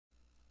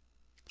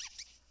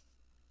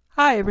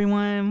Hi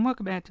everyone,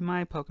 welcome back to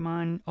my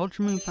Pokemon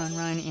Ultra Moon Fun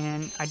Run,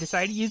 and I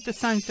decided to use the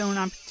Sunstone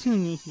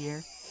opportunity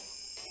here,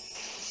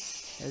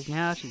 because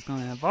now she's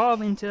going to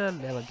evolve into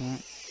Lillie.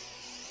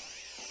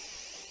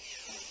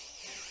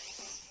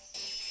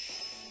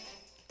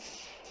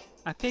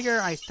 I figure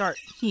I start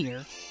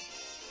here.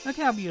 Look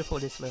how beautiful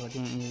this Lillie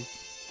is.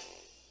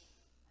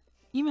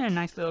 Even a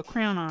nice little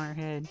crown on her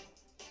head.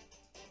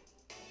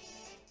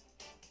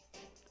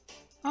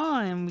 Oh,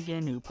 and we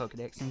get a new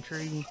Pokedex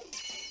entry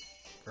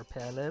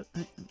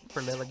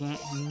for Lillie.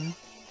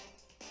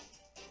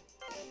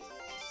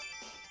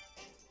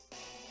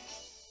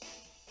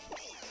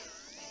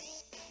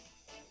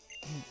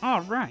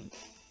 Alright.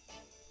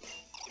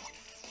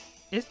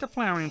 It's the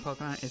flowering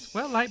Pokemon. It's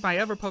well liked by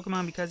other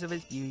Pokemon because of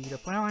its beauty. The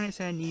flower on its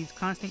head needs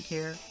constant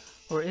care,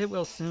 or it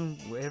will soon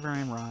wither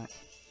and rot.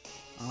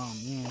 Oh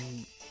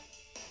man.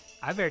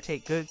 I better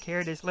take good care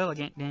of this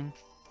Lilligant then.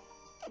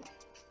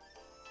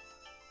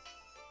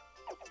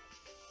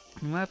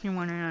 Well, if you're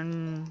wondering,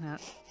 I'm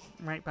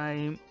right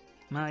by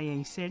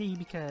my city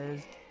because,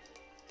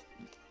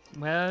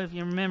 well, if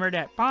you remember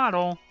that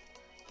bottle,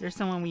 there's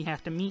someone we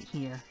have to meet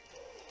here.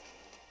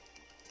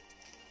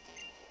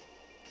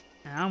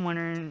 And I'm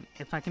wondering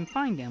if I can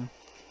find him.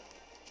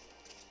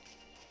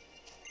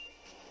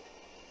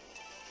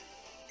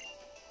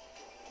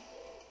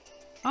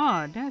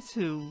 Oh, that's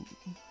who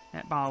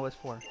that bottle was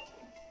for.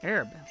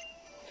 Arabelle.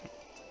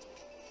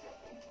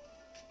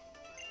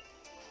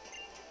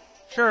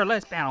 Sure,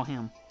 let's battle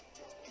him.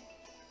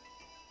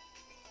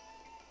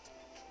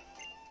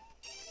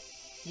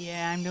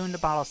 Yeah, I'm doing the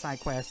bottle side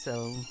quest,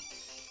 so...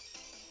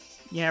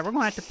 yeah, we're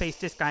gonna have to face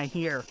this guy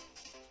here.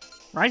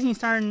 Rising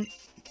Star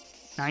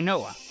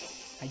Nainoa.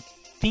 I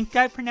think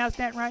I pronounced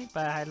that right,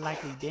 but I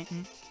likely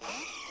didn't.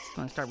 It's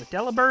gonna start with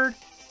Delibird.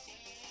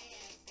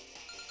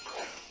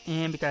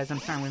 And because I'm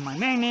starting with my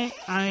magnet,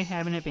 I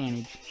have an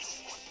advantage.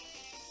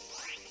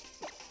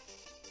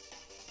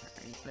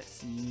 Alright, let's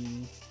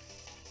see...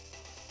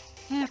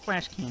 and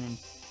Flash Cannon.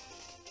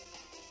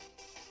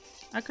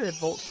 I could have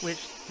Volt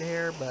Switched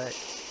there, but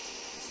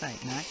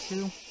decided not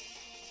to.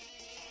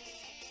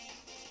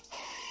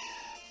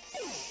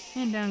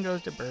 And down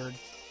goes the bird.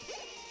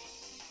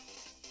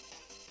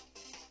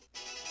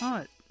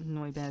 Oh,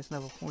 Noibat's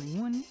level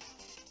 41.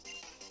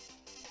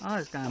 Oh,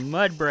 it's got a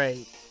Mud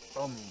Braid.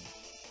 Boom.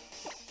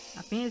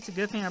 I think it's a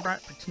good thing I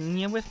brought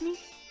Petunia with me.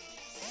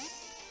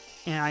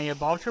 And I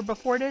evolved her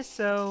before this,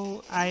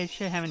 so I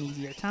should have an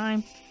easier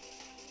time.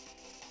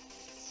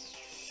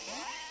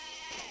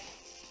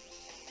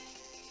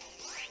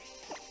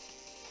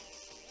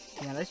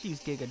 Yeah, let's use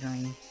Giga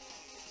Drain.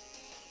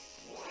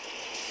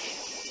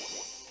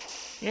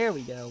 There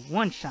we go.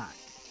 One shot.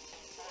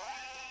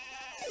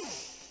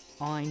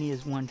 All I need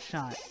is one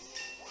shot.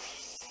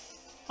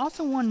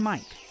 Also one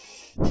mic.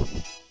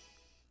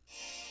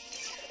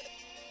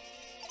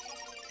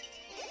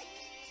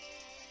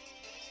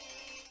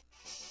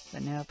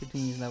 But now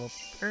Petunia's level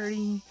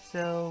 30,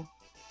 so...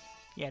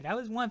 yeah, that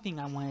was one thing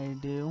I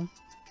wanted to do.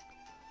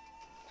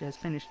 Just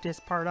finish this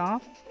part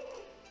off.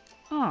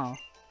 Oh.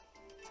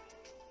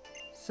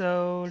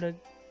 So the...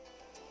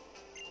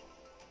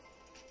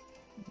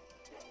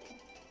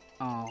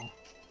 oh.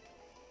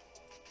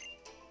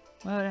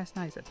 Well, that's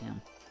nice of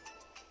him.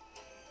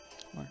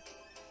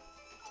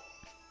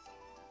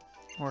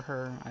 Or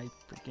her, I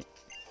forget.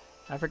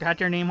 I forgot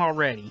their name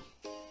already.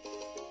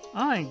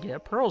 I get a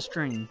Pearl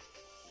String.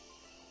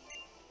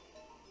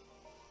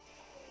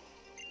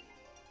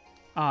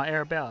 Ah,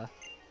 Arabella.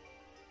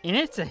 And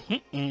it's a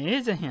him, and it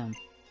is a him.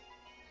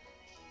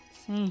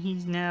 Saying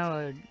he's now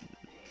a...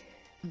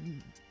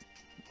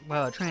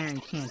 well, a trainer in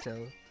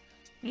Kanto.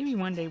 Maybe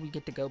one day we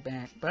get to go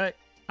back, but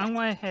I'm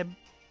gonna head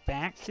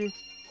back to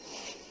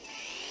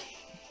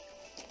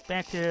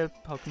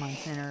Pokemon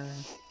Center,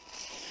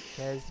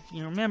 because if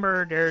you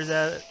remember, there's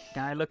a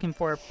guy looking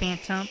for a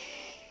Phantom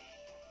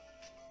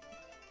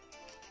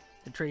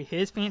to trade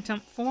his Phantom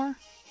for.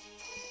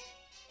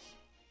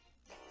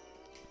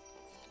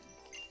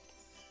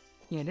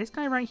 Yeah, this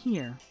guy right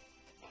here.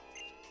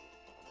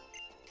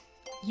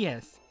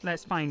 Yes,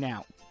 let's find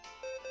out.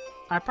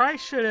 I probably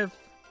should have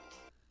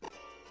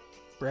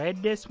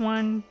bred this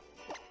one,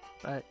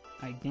 but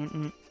I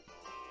didn't.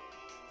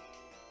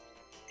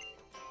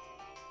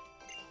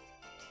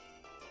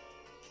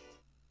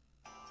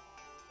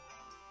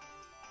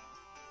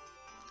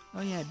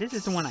 Oh yeah, this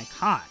is the one I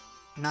caught,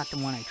 not the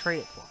one I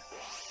traded for.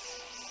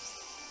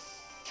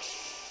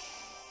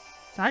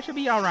 So I should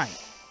be alright.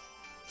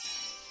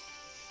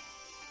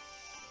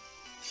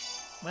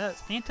 Well,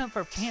 it's Phantom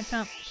for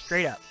Phantom,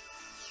 straight up.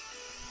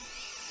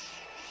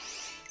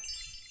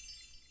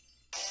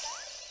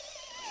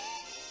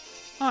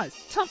 Oh,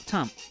 it's Tump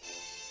Tump.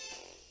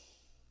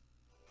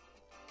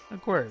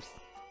 Of course.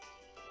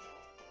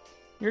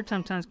 Your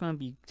Tump Tump's going to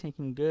be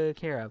taken good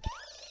care of.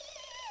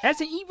 As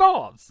it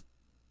evolves!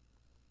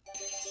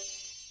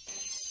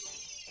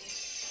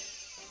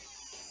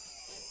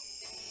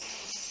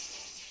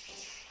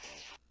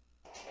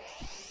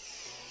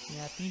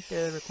 Yeah, I think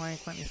the recording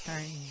equipment is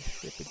starting to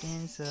slip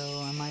again, so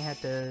I might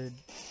have to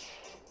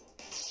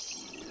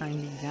time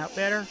these out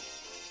better.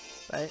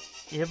 But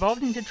it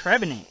evolved into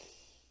Trevenant.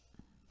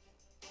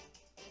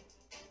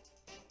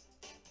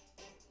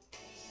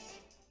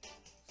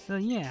 So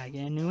yeah, I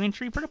get a new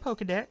entry for the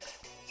Pokedex.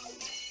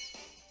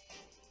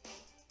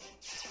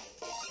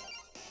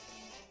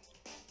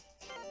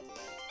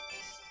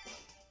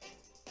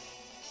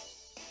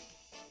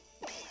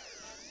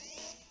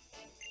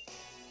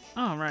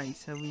 Alright,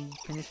 so we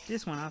finished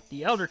this one off,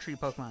 the Elder Tree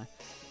Pokemon.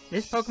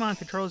 This Pokemon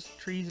controls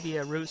trees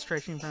via roots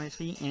stretching from its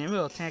feet, and it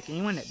will attack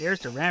anyone that dares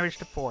to ravage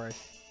the forest.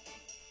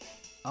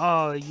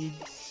 Oh, you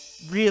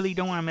really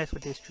don't want to mess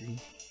with this tree.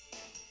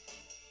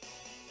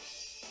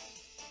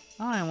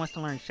 Oh, and wants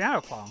to learn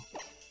Shadow Claw.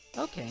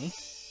 Okay,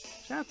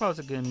 Shadow Claw's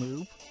a good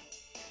move.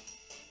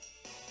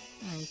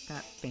 And he's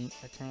got Faint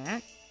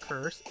Attack,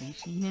 Curse,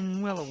 Ishi,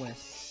 and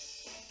Will-O-Wisp.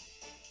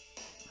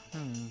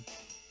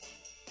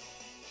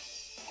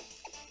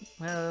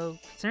 Well,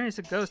 considering it's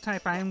a ghost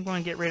type, I am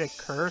going to get rid of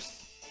Curse.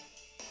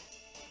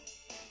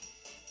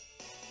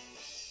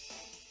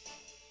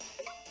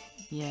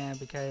 Yeah,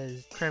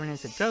 because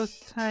Trevenant's a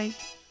ghost type.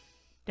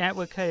 That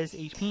would cut his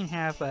HP in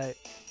half, but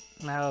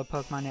allow a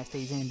Pokemon that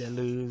stays in to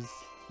lose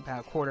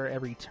about a quarter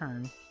every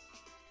turn.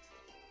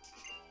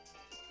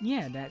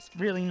 Yeah, that's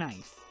really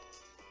nice.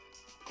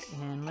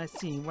 And let's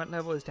see, what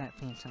level is that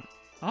Phantom?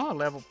 Oh,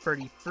 level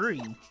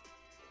 33.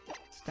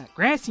 It's got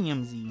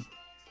Grassium Z,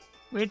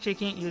 which it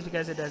can't use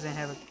because it doesn't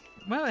have a...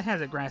 Well, it has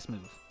a grass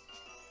move.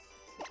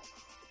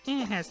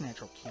 And it has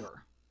Natural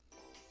Cure.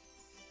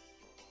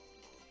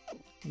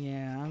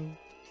 Yeah,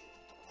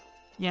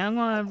 I'm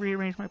gonna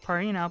rearrange my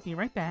party and I'll be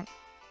right back.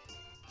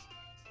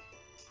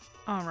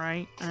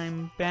 Alright,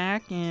 I'm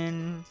back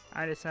and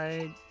I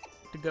decided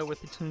to go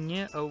with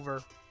Petunia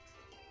over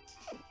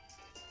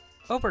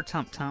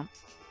Tump Tump.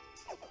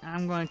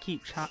 I'm gonna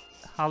keep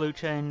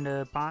Hawlucha in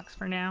the box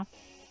for now.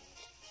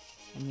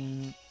 I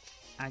mean,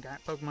 I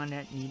got Pokemon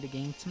that need to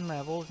gain some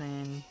levels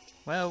and,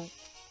 well,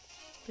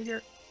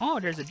 figure... Oh,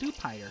 there's a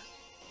Dewpider.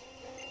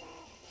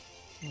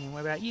 And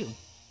what about you?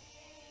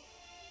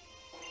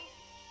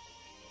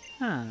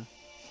 Huh.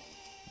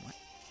 What?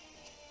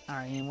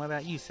 Alright, and what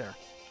about you, sir?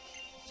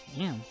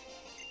 Yeah.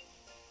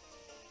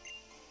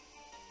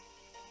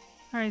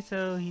 Alright,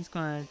 so he's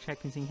gonna check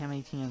and see how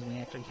many teams we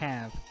actually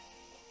have.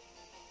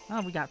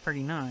 Oh, we got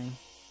 39.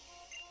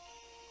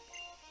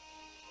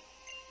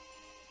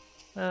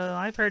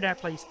 I've heard that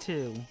place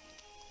too.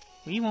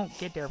 We won't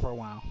get there for a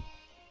while.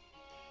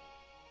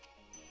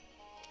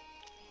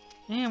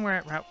 And we're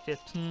at Route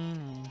 15,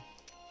 and...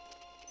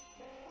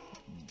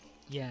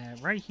 Yeah,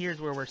 right here's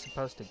where we're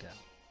supposed to go.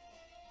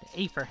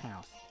 The Aether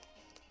House.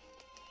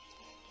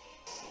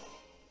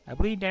 I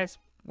believe that's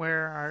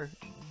where our...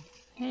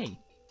 Hey!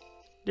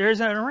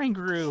 There's a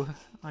Oranguru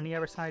on the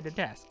other side of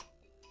the desk.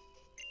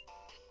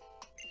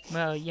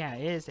 Well, yeah,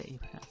 it is the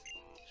Aether House.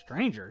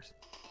 Strangers?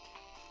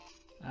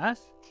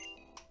 Us?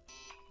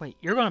 Wait,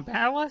 you're gonna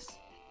battle us?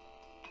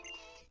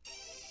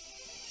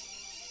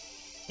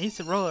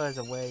 Acerola is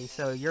away,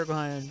 so you're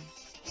gonna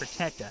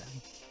protect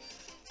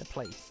the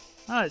place.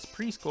 Oh, it's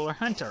Preschooler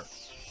Hunter.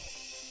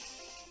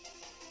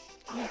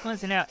 He's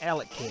glancing out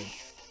Alec Kid.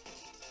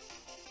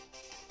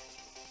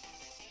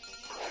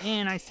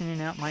 And I sending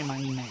out my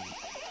Mighty Man.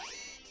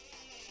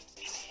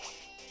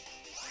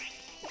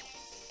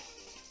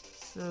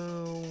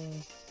 So...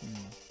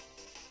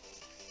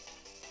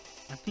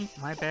 I think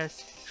my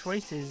best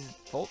choice is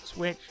Volt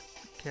Switch,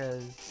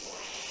 because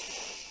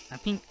I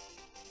think...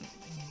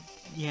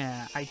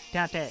 Yeah, I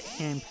doubt that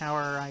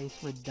Power Ice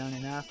would have done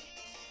enough.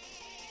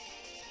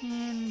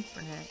 And for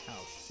that,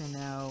 I'll send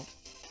out...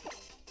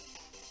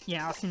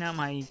 Yeah, I'll send out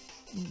my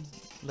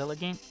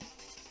Lilligant.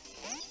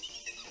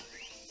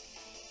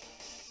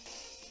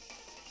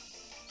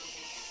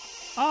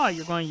 Oh,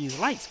 you're going to use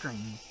Light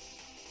Screen.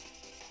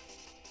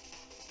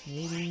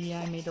 Maybe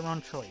I made the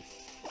wrong choice.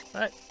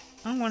 But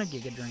I want a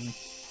Giga Drain.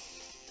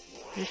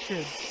 This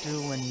should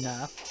do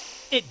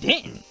enough. It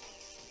didn't!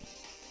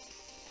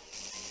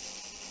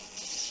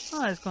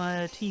 Oh, it's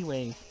going to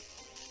T-Wave.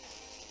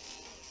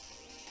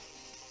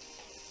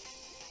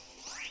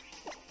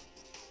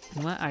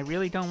 Well, I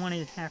really don't want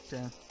to have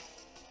to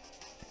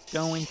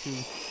go into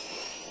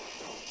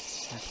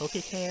my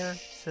Pokecare,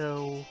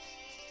 so...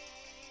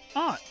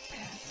 Oh!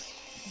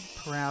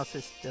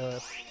 Paralysis still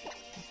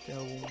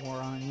wore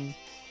on me.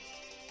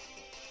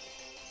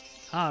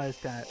 Oh,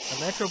 it's got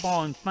Electro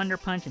Ball and Thunder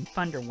Punch and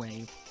Thunder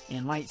Wave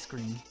and Light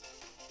Screen.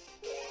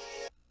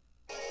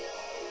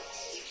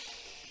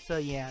 So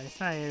yeah, I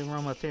decided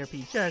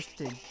Aromatherapy just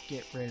to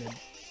get rid of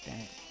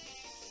that.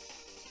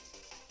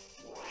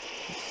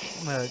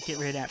 Well, get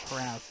rid of that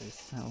paralysis,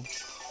 so...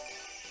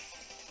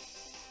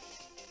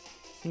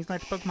 Seems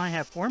like the Pokemon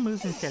have 4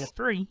 moves instead of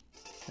 3,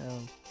 so...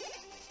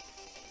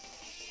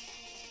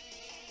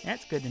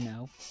 That's good to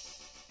know.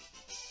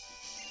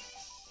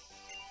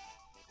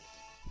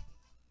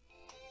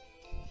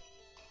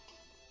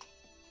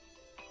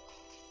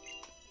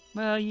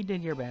 Well, you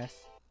did your best.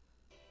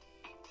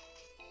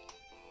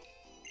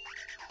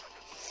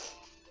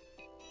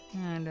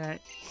 And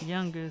that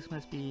young goose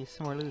must be a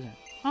sore loser.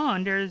 Oh,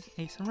 and there's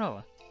a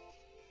Acerola.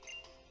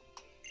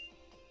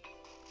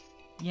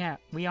 Yeah,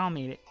 we all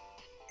made it.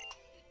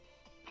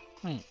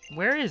 Wait,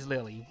 where is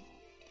Lillie?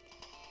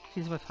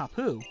 She's with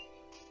Hapu.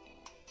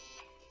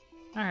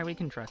 Alright, we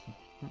can trust him.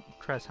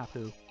 Trust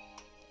Hapu.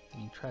 I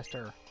mean, trust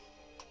her.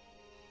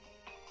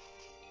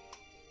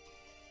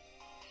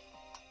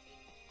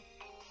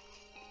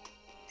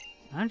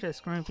 I'm just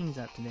screwing things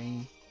up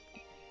today.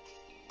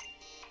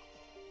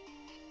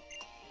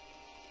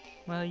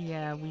 Well,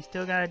 yeah, we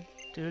still gotta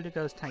do the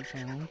ghost type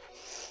challenge.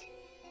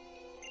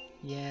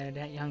 Yeah,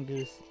 that young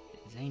goose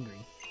is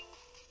angry.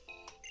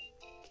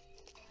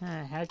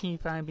 How can you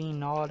find being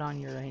gnawed on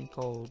your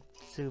ankle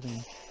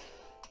soothing?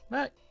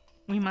 But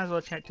we might as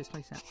well check this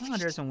place out. Oh,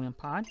 there's a wind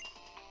pod.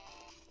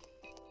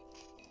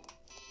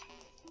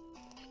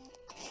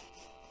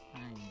 I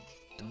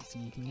don't see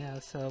anything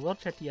else, so we'll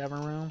check the other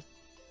room.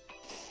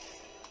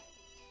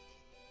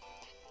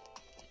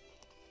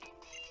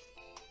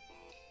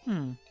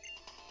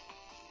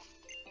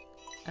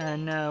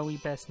 No, we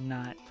best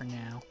not for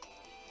now.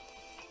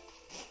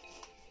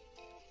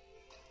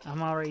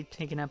 I'm already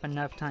taking up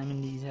enough time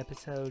in these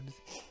episodes.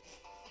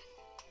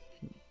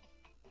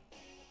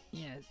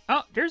 Yeah.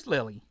 Oh, there's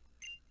Lillie.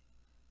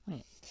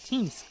 Wait,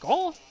 Team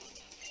Skull?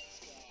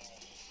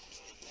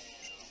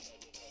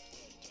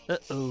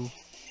 Uh-oh.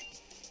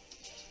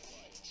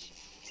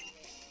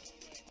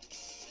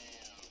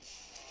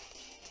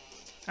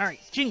 Alright,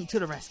 Ginny to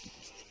the rescue.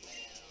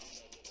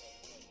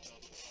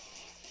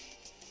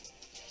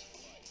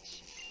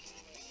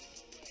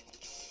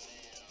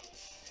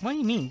 What do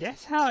you mean?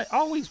 That's how it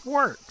always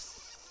works.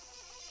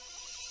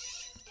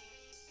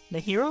 The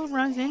hero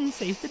runs in and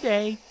saves the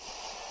day.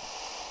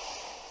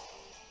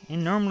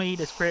 And normally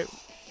the script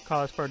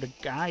calls for the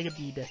guy to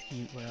be the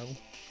hero.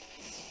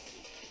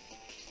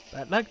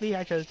 But luckily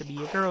I chose to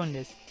be a girl in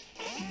this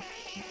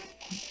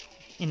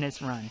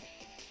run.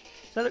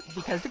 So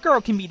because the girl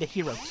can be the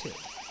hero too.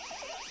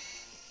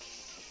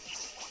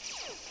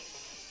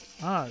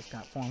 Oh, it's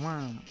got 4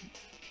 worms.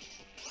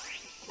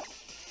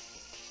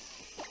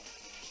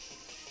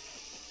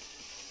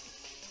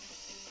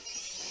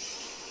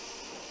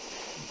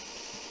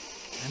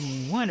 I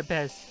mean, one of the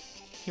best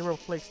hero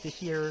flicks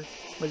this year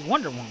was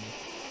Wonder Woman.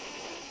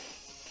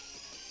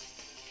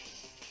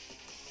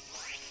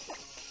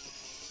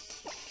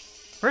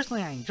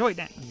 Personally, I enjoyed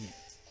that movie.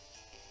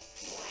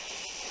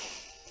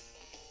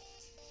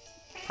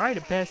 Probably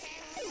the best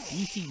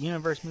DC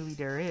Universe movie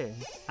there is.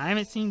 I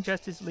haven't seen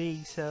Justice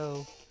League,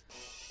 so...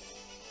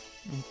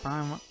 And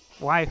from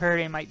what I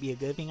heard, it might be a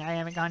good thing I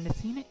haven't gone to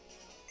see it.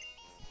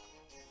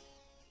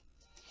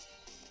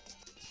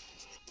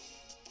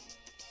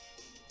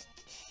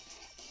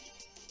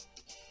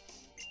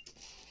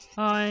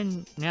 Oh,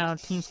 and now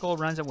Team Skull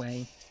runs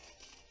away.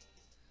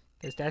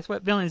 Because that's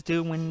what villains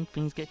do when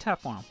things get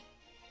tough for them.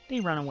 They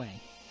run away.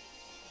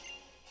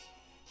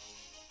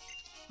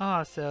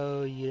 Oh,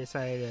 so you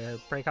decide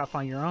to break off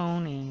on your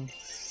own and...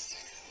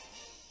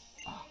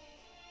 Oh,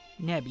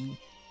 Nebby.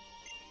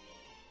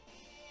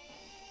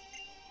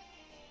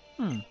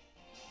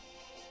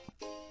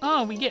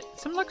 Oh, we get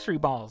some luxury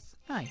balls.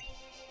 Nice.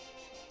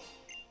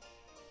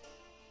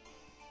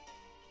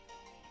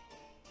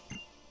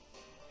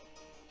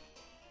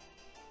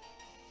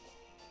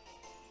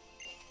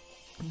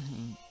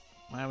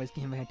 What I was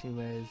getting back to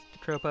was the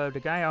trope of the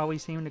guy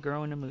always seeming to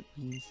grow in the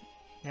movies.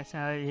 That's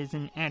how it is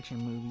in action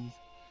movies.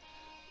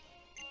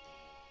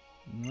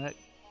 You know what?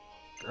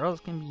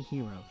 Girls can be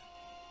heroes.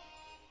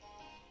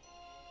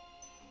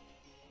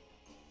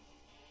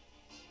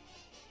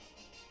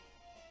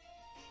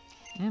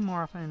 And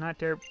more often than not,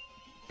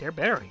 they're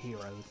better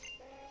heroes.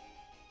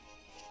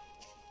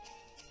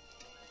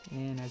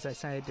 And as I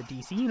cited the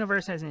DC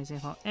Universe as an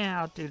example,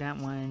 I'll do that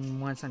one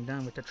once I'm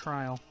done with the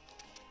trial.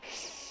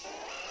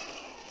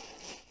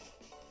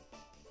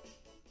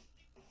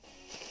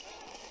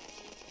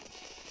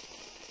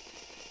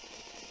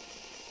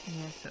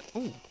 Yeah, so,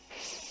 ooh.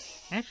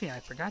 Actually, I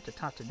forgot to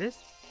talk to this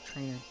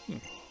trainer here.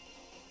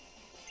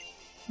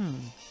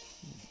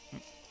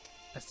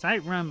 A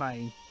site run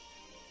by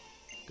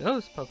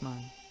Ghost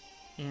Pokemon.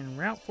 And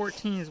Route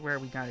 14 is where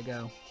we gotta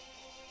go.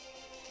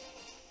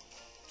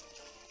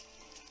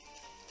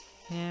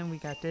 And we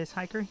got this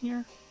hiker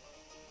here.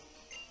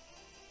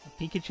 A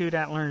Pikachu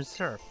that learns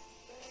Surf.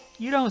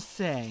 You don't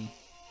say.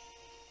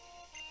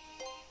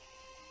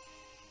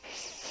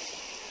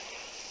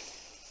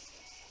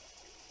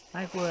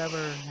 Life will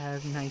ever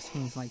have nice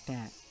things like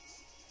that.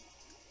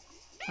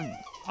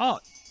 Oh,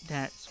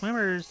 that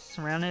swimmer's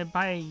surrounded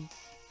by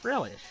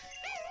Frillish.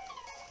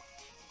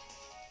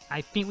 I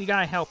think we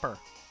gotta help her.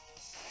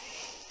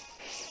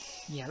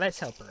 Yeah, let's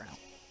help her out.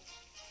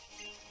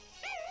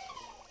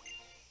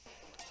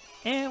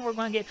 And we're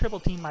gonna get triple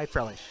teamed by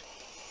Frillish.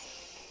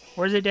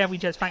 Or is it that we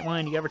just fight one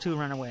and the other two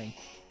run away?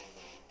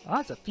 Oh,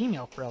 it's a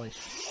female Frillish.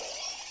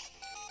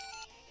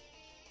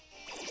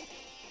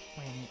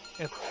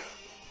 Wait,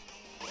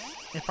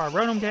 if our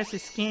Rotom Dex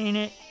is scanning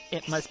it,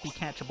 it must be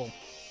catchable.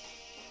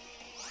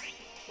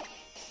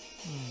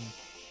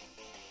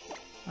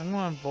 I'm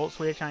going to Volt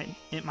Switch.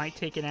 It might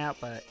take it out,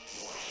 but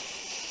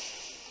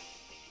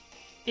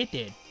it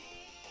did.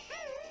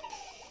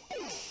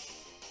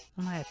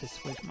 I might have to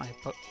switch my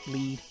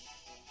lead.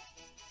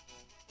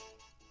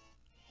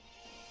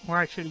 Or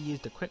I should have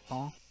used a quick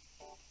ball.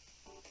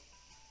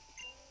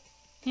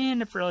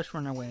 And the Frillish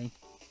run away.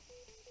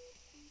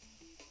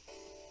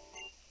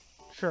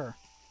 Sure.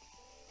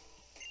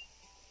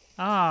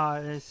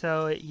 Ah,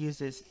 so it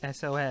uses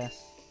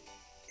SOS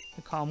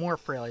to call more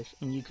Frillish,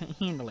 and you can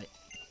handle it.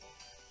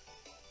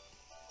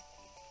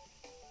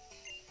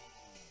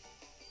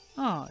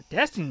 Oh,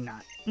 Destiny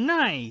Knot.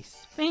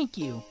 Nice! Thank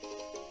you!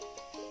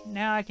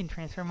 Now I can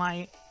transfer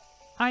my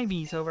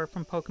IVs over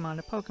from Pokemon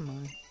to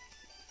Pokemon.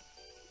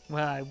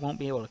 Well, I won't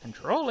be able to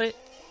control it.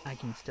 I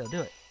can still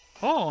do it.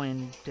 Oh,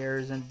 and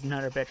there's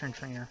another veteran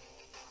trainer.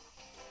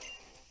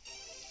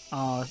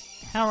 Oh,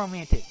 how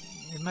romantic.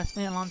 It must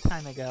have been a long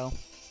time ago.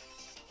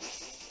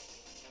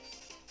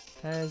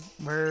 Because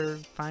we're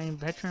finding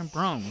veteran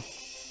Brome.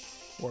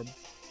 Or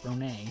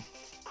Brone.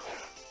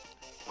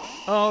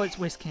 Oh, it's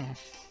Whiscash.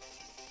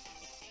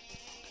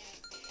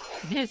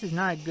 This is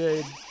not a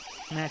good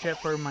matchup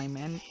for my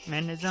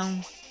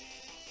Magnezone.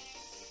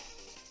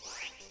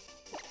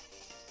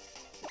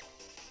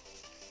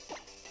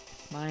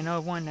 But I know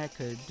of one that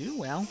could do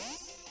well.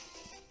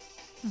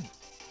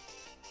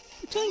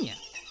 Petunia.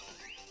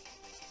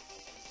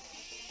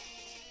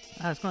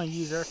 I was going to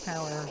use Earth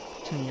Power.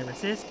 Petunia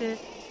resisted.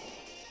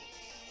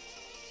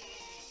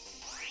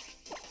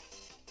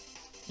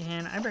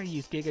 And I better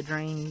use Giga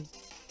Drain.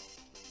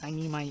 I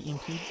need my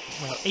MP,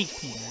 well,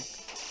 HP back.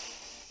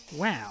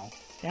 Wow,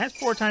 that's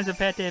 4 times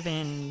effective,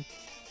 and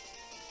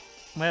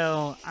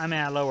well, I'm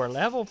at a lower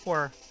level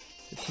for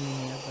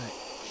Petunia, but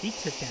she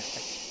took that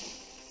like,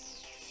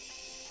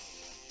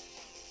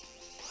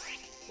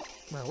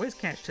 well,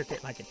 Whiscash took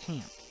it like a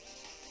champ.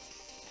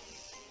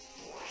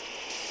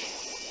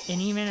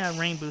 And even a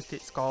rain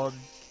boosted Scald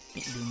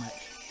didn't do much.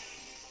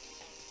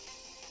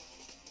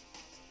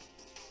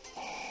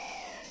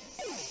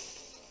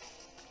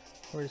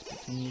 Of course,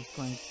 Petunia's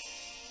going to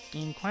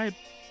gain quite a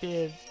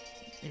bit of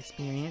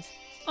experience.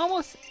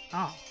 Almost,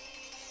 oh,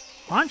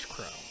 Punch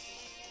Crow.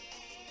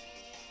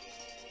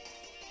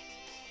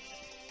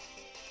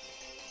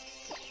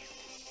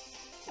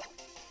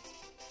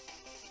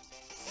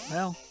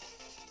 Well,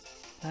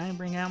 time to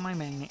bring out my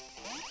magnet.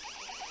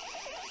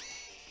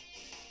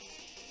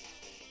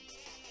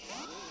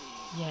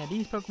 Yeah,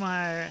 these Pokemon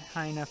are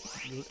high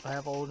enough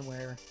leveled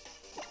where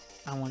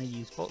I want to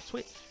use Volt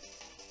Switch.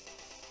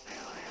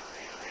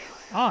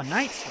 Oh,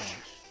 Night Slash.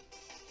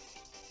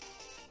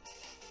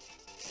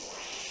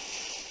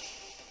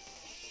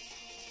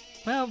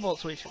 Well, Volt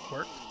Switch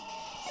worked.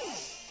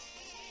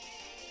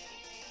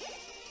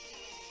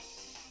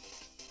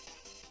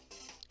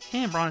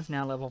 And Bronze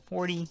now level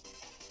 40.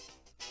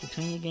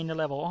 Petunia gained a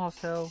level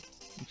also.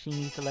 And she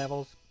needs the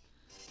levels.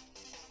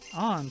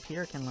 Oh, and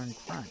Pierre can learn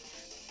Crunch.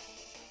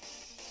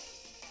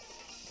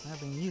 I've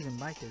been using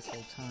Bite this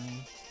whole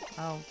time.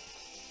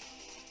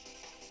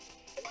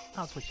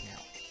 I'll switch it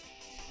out.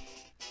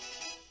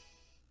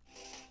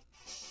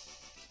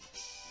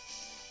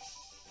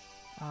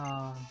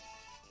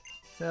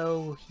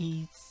 So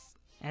he's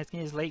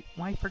asking his late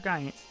wife for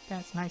guidance.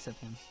 That's nice of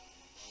him.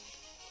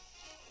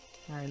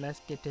 Alright,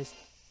 let's get this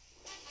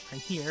right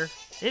here.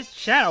 It's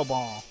Shadow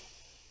Ball!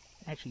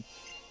 Actually,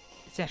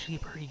 it's actually a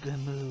pretty good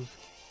move.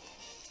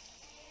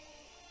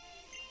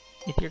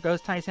 If your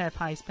ghost types have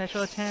high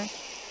special attack,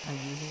 I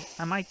use it.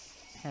 I might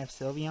have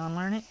Sylveon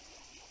learn it.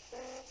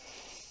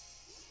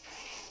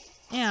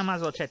 Yeah, I might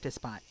as well check this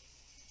spot.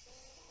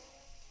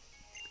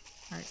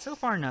 Alright, so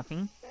far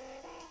nothing.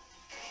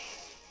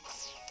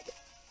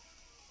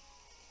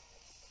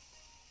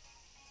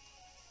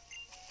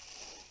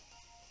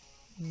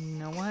 You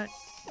know what?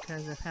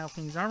 Because of how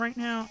things are right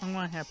now, I'm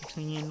going to have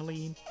Petunia in the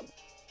lead.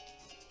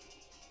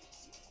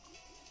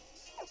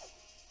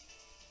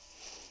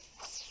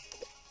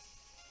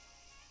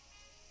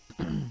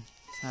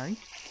 Sorry.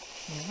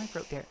 Yeah, my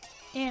throat there.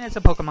 And it's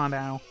a Pokemon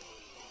battle.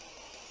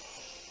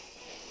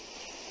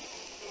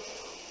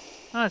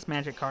 Oh, it's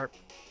Magikarp.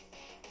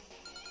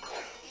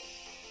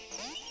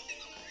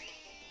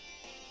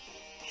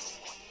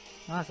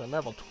 Oh, it's a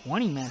level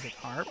 20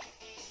 Magikarp.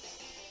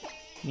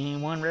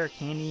 Meaning 1 rare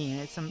candy and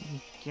it's some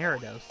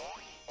Gyarados.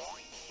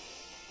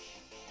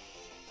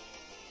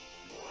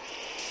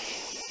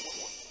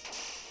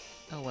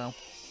 Oh well.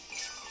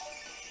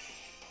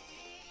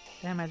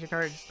 That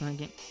Magikarp is going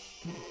to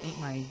make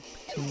my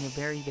Petunia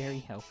very, very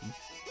healthy.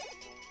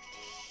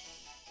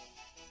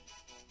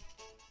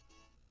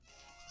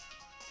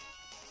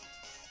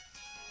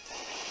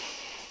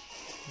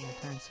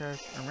 Turn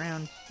surf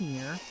around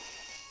here.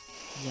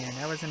 Yeah,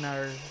 that was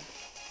another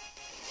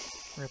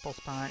Ripple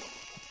spot.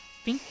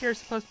 I think there's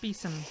supposed to be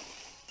some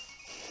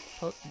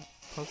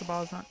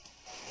Pokeballs on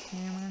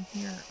around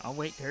here. Oh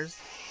wait, there's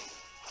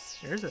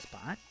a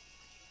spot.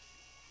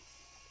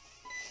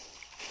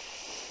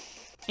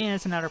 And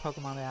it's another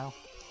Pokemon battle.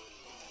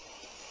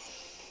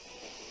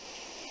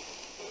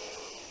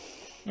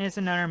 And it's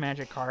another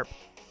Magikarp.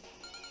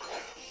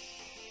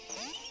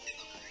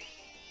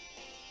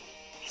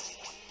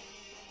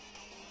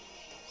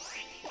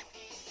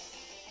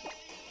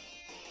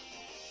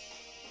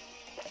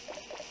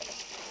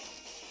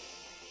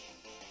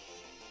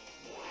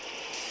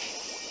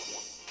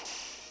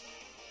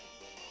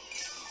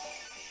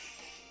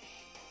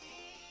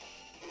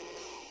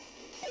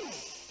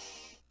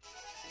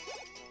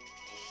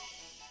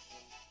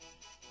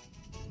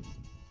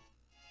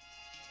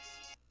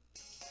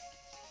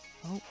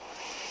 Oh.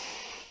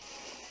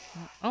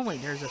 Oh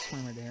wait, there's a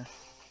swimmer there.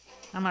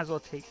 I might as well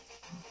take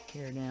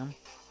care of them.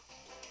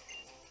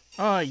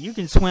 Oh, you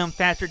can swim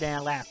faster than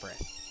a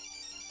Lapras.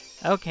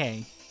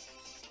 Okay.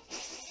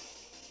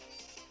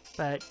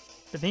 But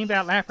the thing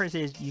about Lapras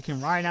is you can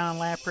ride on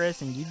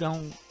Lapras and you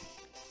don't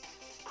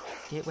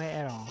get wet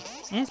at all.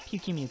 And it's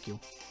Pukey-Mewtwo.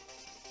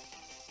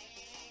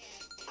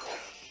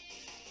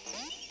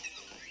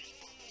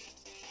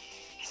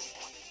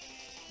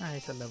 Alright,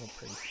 it's a level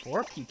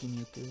 34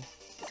 Pukey-Mewtwo.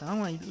 So I'm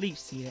going to leech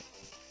seed it.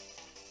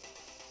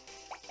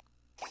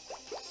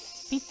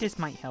 I think this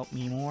might help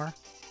me more.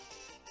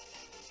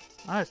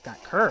 Oh, it's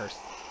got Curse.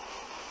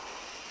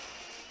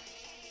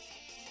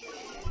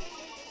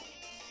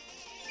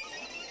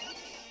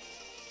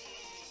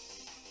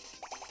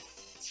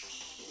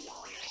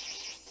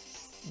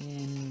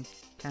 And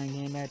kind of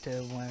getting back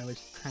to what I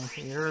was trying to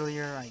say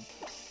earlier,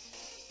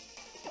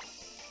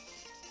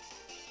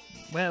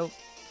 well,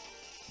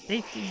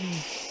 basically,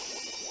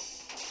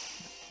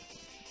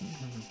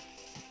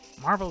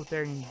 Marvel's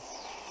better than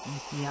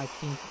DC, I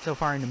think, so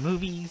far in the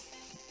movies.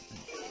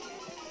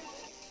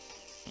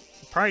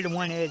 Probably the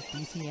one edge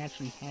DC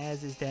actually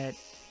has is that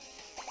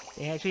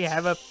they actually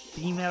have a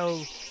female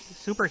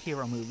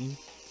superhero movie,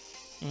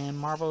 and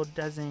Marvel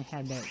doesn't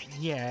have that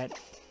yet.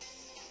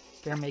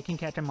 They're making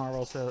Captain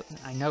Marvel, so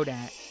I know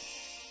that.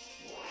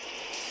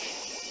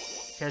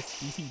 Because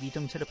DC beat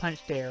them to the punch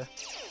there.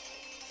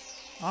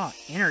 Oh,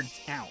 innards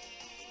out.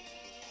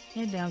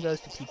 And down goes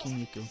to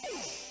Pukey-Mewtwo.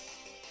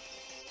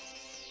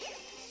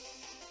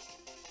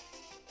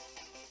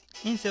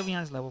 And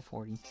Sylveon's level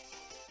 40.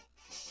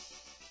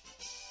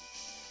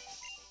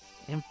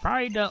 And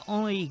probably the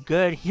only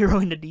good hero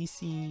in the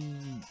DC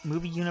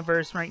movie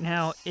universe right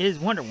now is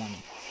Wonder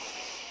Woman.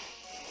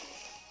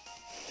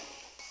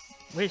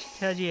 Which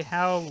tells you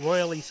how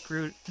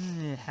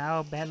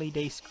how badly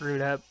they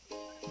screwed up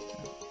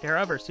their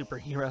other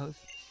superheroes.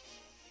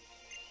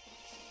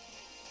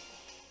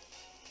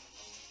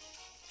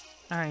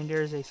 Alright,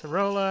 there's a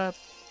Sorola,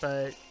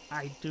 but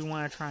I do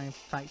want to try and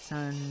fight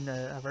some of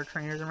the other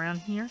trainers around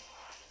here.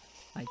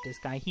 Like this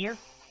guy here.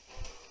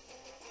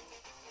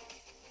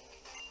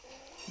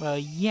 Well,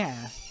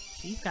 yeah,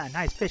 he's got a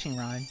nice fishing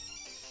rod.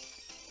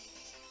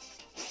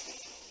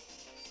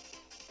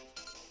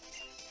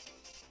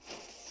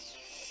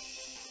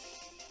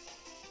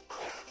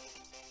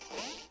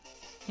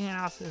 And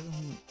also,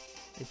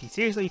 if you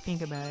seriously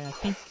think about it, I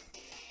think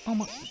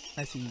almost,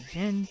 let's see,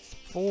 Gen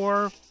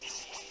 4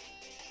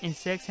 and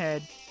 6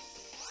 had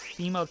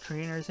female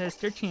trainers as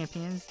their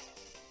champions.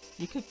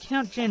 You could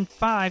count Gen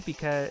 5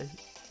 because,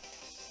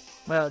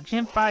 well,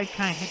 Gen 5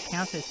 kind of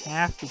counts as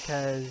half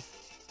because,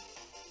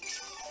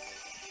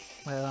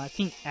 well, I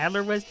think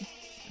Adler was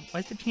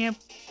the champ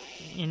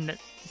in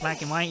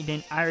Black and White,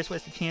 then Iris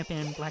was the champ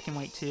in Black and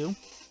White 2.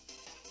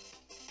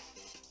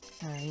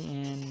 Alright,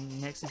 and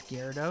next is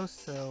Gyarados,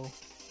 so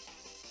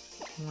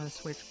I'm going to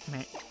switch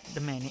the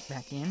Magnet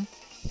back in.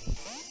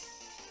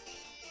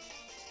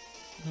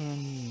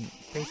 And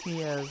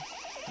basically,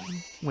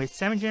 with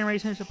 7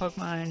 generations of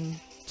Pokemon,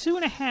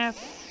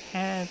 2.5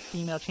 have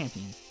female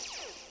champions.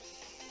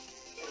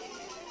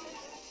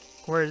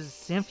 Whereas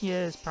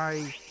Cynthia is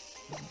probably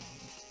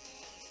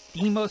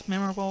the most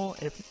memorable,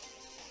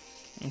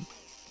 and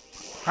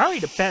probably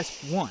the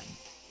best one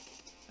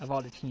of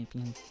all the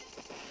champions.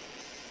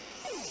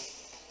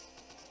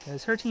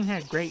 Because her team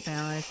had great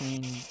balance,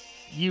 and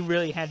you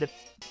really had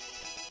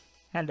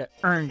to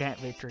earn that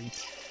victory.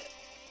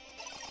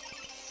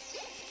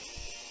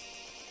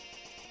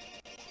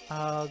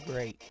 Oh,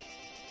 great.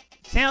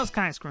 Sounds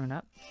kind of screwing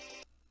up.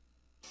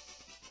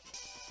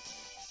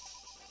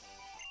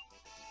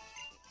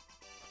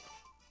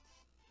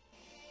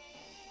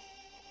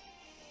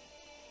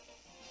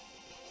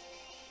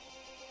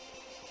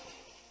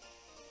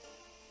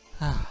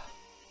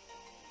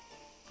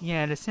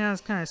 Yeah, the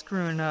sound's kind of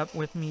screwing up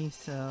with me,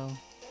 so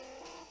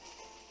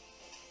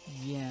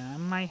yeah, I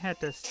might have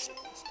to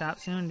stop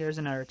soon. There's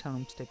another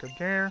totem sticker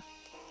there.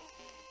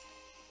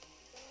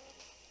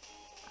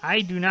 I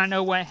do not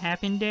know what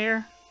happened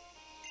there.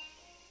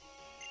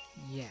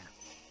 Yeah,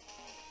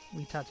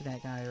 we talked to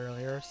that guy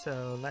earlier,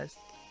 so let's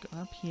go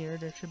up here.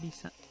 There should be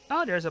some...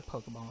 Oh, there's a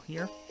Pokeball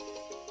here.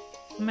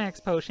 Max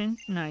Potion,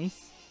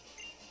 nice.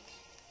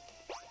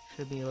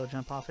 Should be able to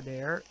jump off of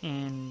there,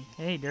 and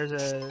hey, there's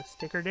a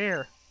sticker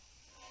there.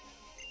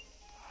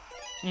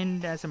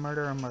 And that's a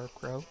Murderer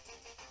Murkrow.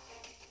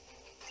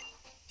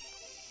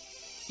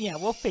 Yeah,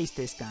 we'll face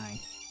this guy.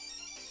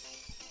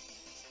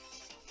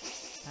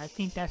 I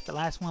think that's the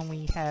last one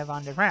we have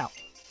on the route.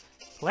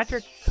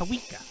 Electric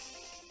Kawika.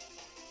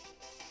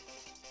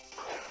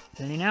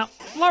 Sending out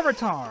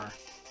Larvitar.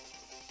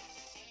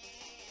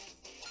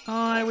 Oh,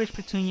 I wish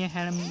Petunia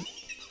had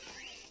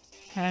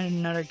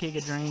another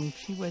Giga Drain.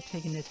 She would have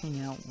taken this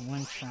thing out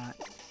one shot.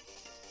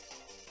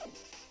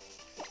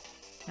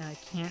 And I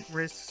can't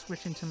risk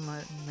switching to my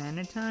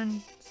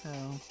Magneton, so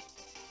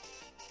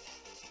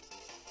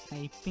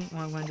I think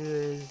what I'm going to do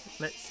is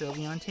let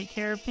Sylveon take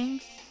care of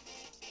things.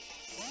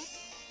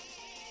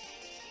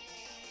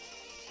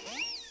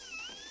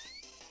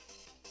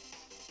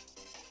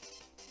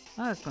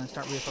 I was going to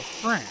start with a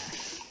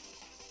fresh.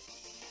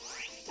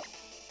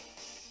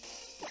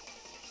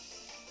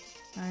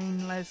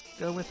 And let's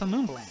go with a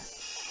Moonblast.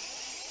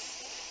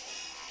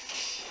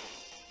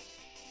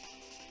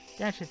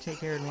 That should take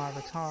care of the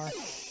Larvitar.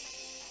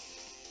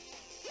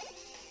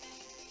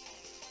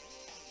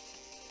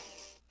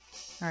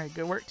 Alright,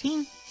 good work,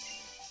 team.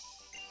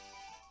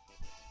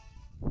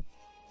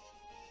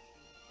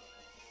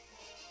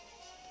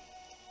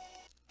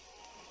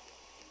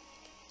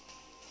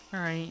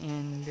 Alright,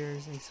 and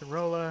there's a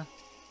Sorola.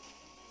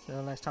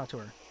 So let's talk to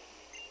her.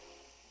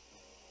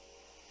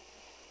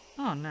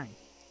 Oh, nice.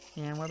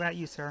 And what about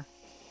you, sir?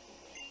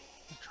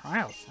 A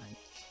trial site.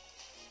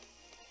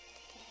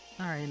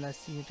 Alright, let's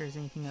see if there's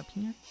anything up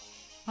here.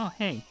 Oh,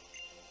 hey.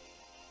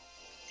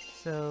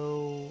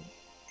 So,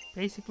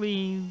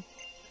 basically,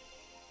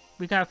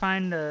 we gotta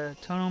find the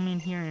totem in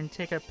here and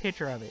take a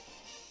picture of it.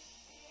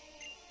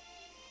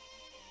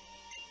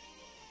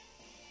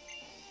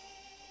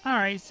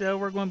 Alright, so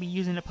we're going to be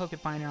using the Poke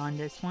Finder on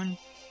this one.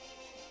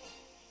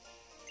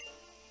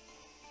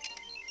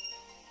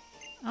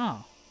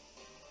 Oh.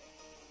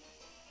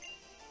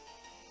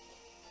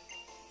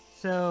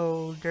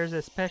 So, there's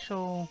a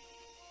special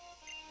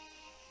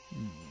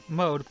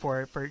mode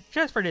for it,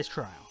 just for this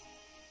trial.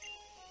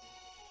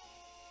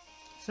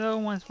 So,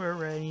 once we're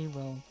ready,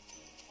 we'll...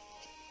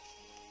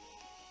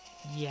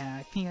 Yeah,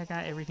 I think I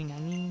got everything I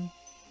need.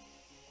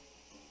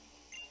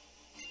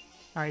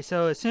 Alright,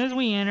 so as soon as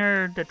we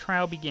enter, the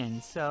trial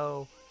begins.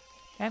 So,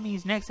 that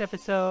means next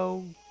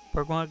episode,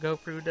 we're going to go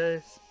through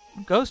this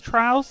ghost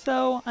trial.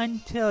 So,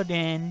 until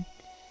then,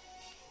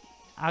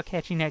 I'll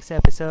catch you next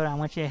episode. I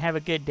want you to have a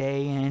good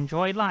day and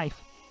enjoy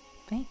life.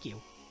 Thank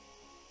you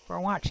for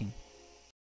watching.